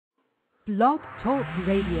Blog Talk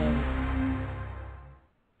Radio.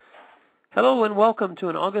 Hello and welcome to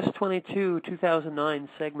an August 22, 2009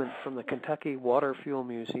 segment from the Kentucky Water Fuel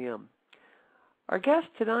Museum. Our guest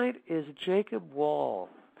tonight is Jacob Wall,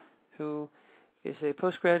 who is a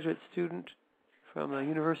postgraduate student from the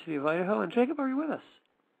University of Idaho. And Jacob, are you with us?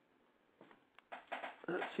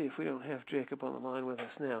 Let's see if we don't have Jacob on the line with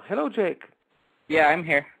us now. Hello, Jake. Yeah, I'm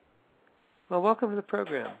here. Well, welcome to the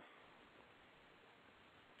program.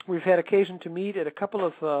 We've had occasion to meet at a couple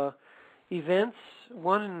of events,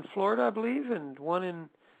 one in Florida, I believe, and one in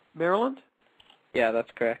Maryland. Yeah, that's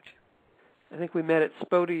correct. I think we met at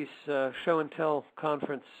Spody's Show and Tell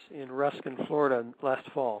conference in Ruskin, Florida last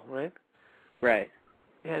fall, right? Right.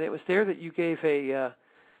 And it was there that you gave a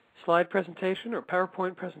slide presentation or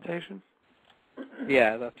PowerPoint presentation?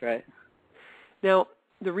 Yeah, that's right. Now,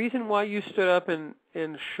 the reason why you stood up and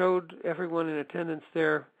showed everyone in attendance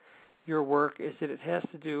there your work is that it has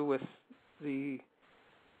to do with the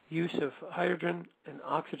use of hydrogen and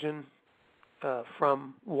oxygen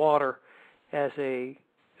from water as a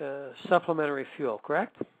supplementary fuel,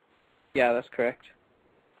 correct? Yeah, that's correct.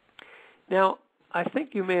 Now, I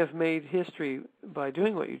think you may have made history by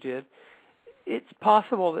doing what you did. It's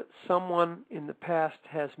possible that someone in the past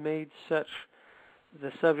has made such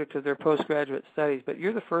the subject of their postgraduate studies, but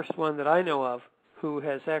you're the first one that I know of who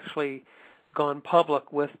has actually gone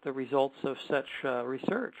public with the results of such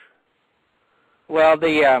research. Well,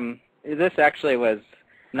 this actually was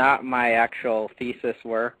not my actual thesis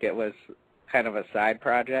work. It was kind of a side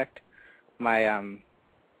project. My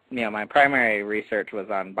my primary research was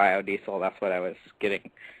on biodiesel. That's what I was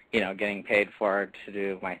getting paid for to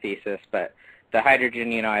do my thesis. But the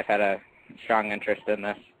hydrogen, I've had a strong interest in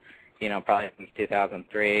this, probably since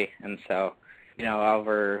 2003. And so,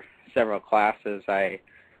 over several classes, I've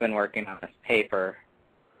been working on this paper,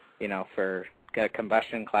 for a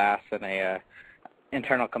combustion class and a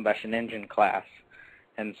internal combustion engine class.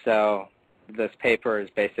 And so this paper is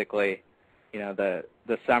basically, the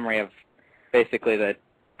summary of basically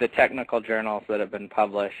the technical journals that have been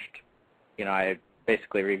published. I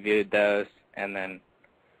basically reviewed those, and then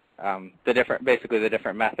the different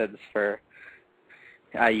methods for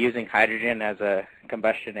using hydrogen as a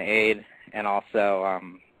combustion aid, and also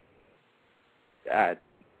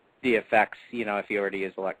the effects, if you were to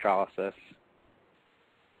use electrolysis.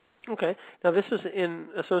 Okay. Now, this was in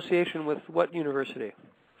association with what university?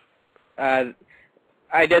 I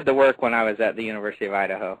did the work when I was at the University of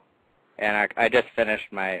Idaho, and I just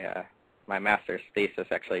finished my my master's thesis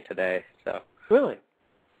actually today. So. Really?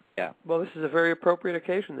 Yeah. Well, this is a very appropriate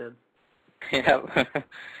occasion then. Yeah.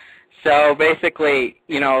 So basically,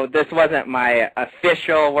 this wasn't my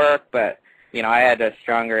official work, but I had a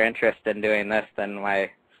stronger interest in doing this than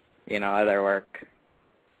my other work.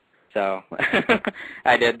 So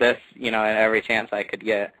I did this, in every chance I could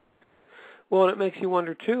get. Well, and it makes you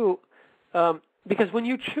wonder, too, because when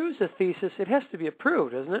you choose a thesis, it has to be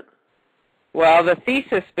approved, doesn't it? Well, the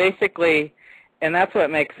thesis basically, and that's what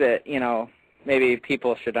makes it, maybe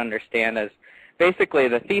people should understand, is basically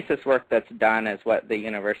the thesis work that's done is what the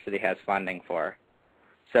university has funding for.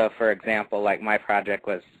 So, for example, like my project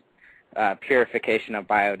was purification of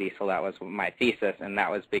biodiesel. That was my thesis, and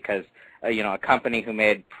that was because a company who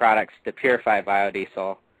made products to purify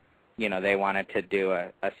biodiesel, they wanted to do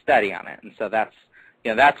a study on it, and so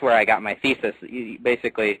that's where I got my thesis.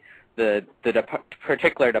 Basically, the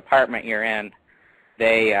particular department you're in,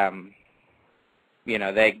 they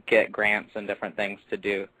they get grants and different things to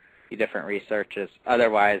do different researches.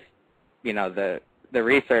 Otherwise, the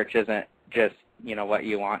research isn't just what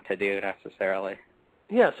you want to do necessarily.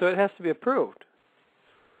 Yeah, so it has to be approved.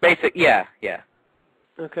 Yeah.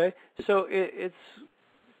 Okay, so it's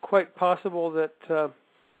quite possible that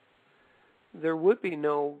there would be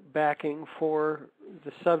no backing for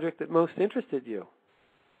the subject that most interested you.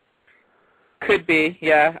 Could be,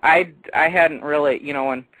 yeah. I hadn't really,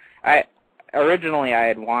 when originally I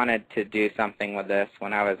had wanted to do something with this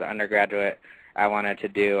when I was an undergraduate. I wanted to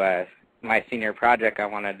do my senior project I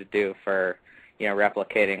wanted to do for,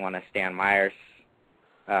 replicating one of Stan Meyer's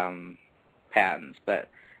patents, but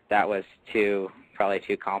that was probably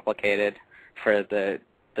too complicated for the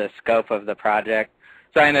scope of the project.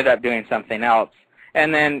 So I ended up doing something else.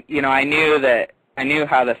 And then, I knew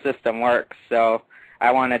how the system works, so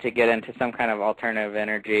I wanted to get into some kind of alternative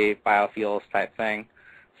energy, biofuels type thing.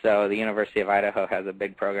 So the University of Idaho has a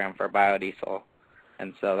big program for biodiesel,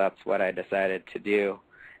 and so that's what I decided to do.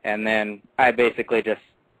 And then I basically just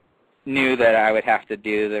knew that I would have to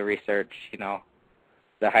do the research,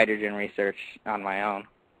 the hydrogen research on my own.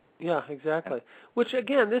 Yeah, exactly. Which,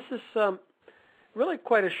 again, this is really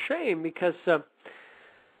quite a shame because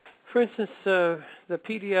For instance, the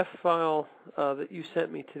PDF file that you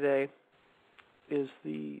sent me today is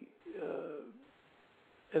the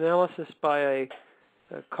analysis by a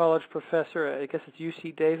college professor. I guess it's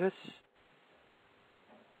UC Davis.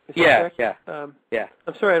 Is that correct? Yeah.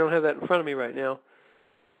 I'm sorry, I don't have that in front of me right now.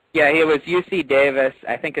 Yeah, he was UC Davis.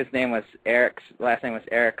 I think his name was last name was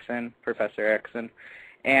Erickson, Professor Erickson.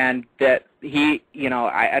 And that he,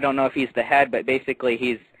 I don't know if he's the head, but basically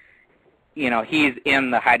he's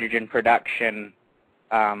in the hydrogen production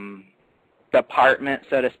department,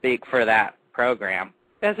 so to speak, for that program.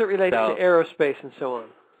 As it relates to aerospace and so on,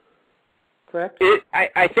 correct?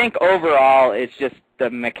 I think overall it's just the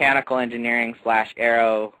mechanical engineering /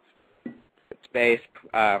 aerospace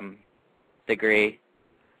degree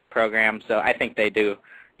program. So I think they do,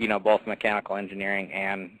 both mechanical engineering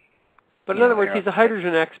and. But in other words, he's a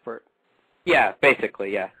hydrogen expert. Yeah,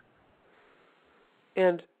 basically, yeah.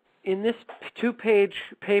 And in this 2-page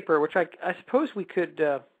paper, which I suppose we could,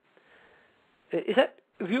 is that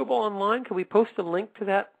viewable online? Can we post a link to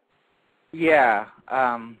that? Yeah.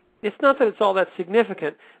 It's not that it's all that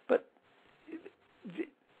significant, but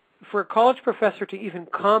for a college professor to even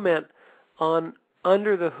comment on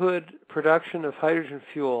under-the-hood production of hydrogen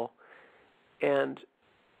fuel and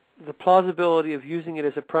the plausibility of using it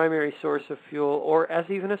as a primary source of fuel or as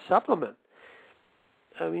even a supplement.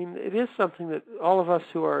 I mean, it is something that all of us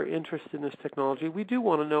who are interested in this technology, we do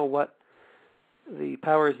want to know what the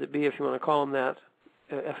powers that be, if you want to call them that,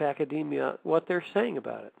 of academia, what they're saying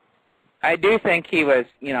about it. I do think he was,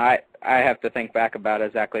 I have to think back about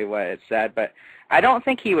exactly what it said, but I don't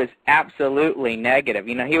think he was absolutely negative.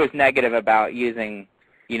 He was negative about using,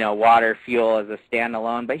 water fuel as a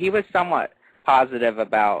standalone, but he was somewhat positive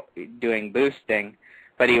about doing boosting,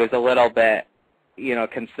 but he was a little bit,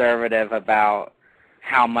 conservative about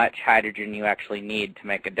how much hydrogen you actually need to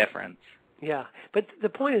make a difference. Yeah, but the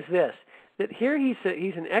point is this, that here he's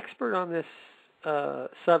an expert on this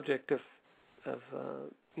subject of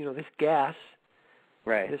this gas,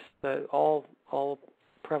 right? This all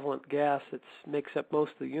prevalent gas that makes up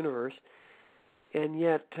most of the universe, and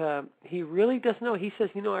yet he really doesn't know. He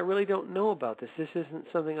says, I really don't know about this. This isn't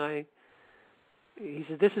something he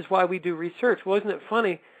said, this is why we do research. Well, isn't it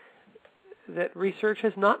funny that research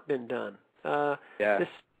has not been done? This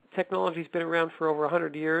technology's been around for over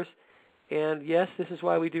 100 years, and yes, this is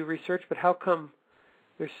why we do research, but how come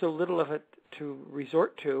there's so little of it to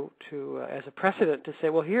resort to as a precedent to say,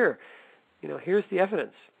 well, here's the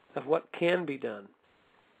evidence of what can be done?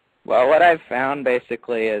 Well, what I've found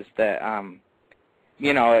basically is that, at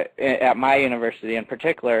my university in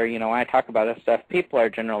particular, when I talk about this stuff, people are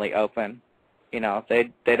generally open.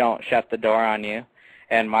 They don't shut the door on you.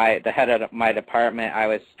 And the head of my department, I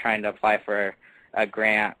was trying to apply for a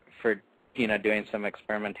grant for, doing some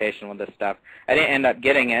experimentation with this stuff. I didn't end up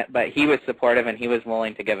getting it, but he was supportive and he was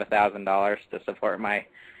willing to give $1,000 to support my,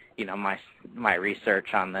 my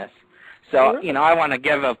research on this. So, I want to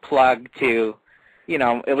give a plug to,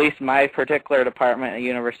 at least my particular department at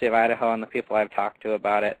University of Idaho and the people I've talked to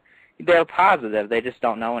about it. They're positive. They just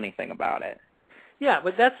don't know anything about it. Yeah,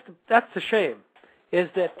 but that's the shame, is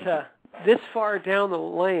that this far down the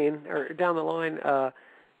line,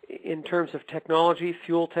 in terms of technology,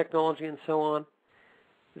 fuel technology, and so on,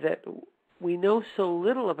 that we know so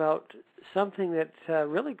little about something that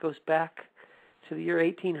really goes back to the year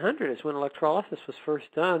 1800, is when electrolysis was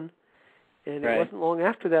first done, and right. It wasn't long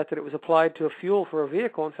after that it was applied to a fuel for a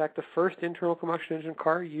vehicle. In fact, the first internal combustion engine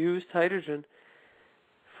car used hydrogen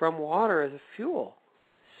from water as a fuel.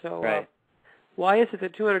 So. Right. Why is it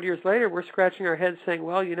that 200 years later we're scratching our heads saying,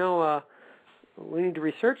 well, we need to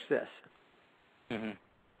research this? Mm-hmm.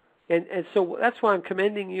 And so that's why I'm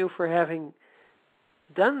commending you for having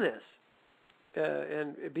done this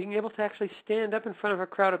and being able to actually stand up in front of a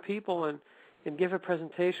crowd of people and give a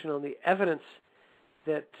presentation on the evidence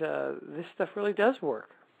that this stuff really does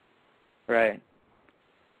work. Right.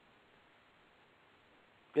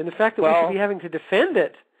 And the fact that we should be having to defend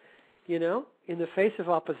it, in the face of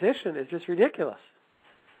opposition is just ridiculous.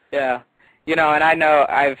 Yeah. And I know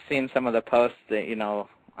I've seen some of the posts that,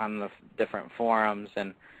 on the different forums,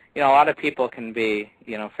 and, a lot of people can be,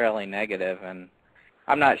 fairly negative, and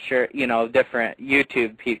I'm not sure, different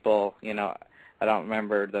YouTube people, I don't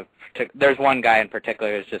remember there's one guy in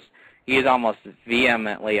particular he's almost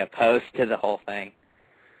vehemently opposed to the whole thing.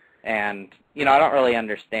 And, I don't really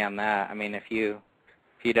understand that. I mean, if you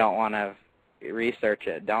don't want to research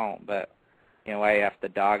it, don't, but why you have to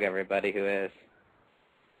dog everybody who is.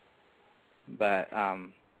 But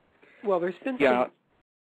well, there's been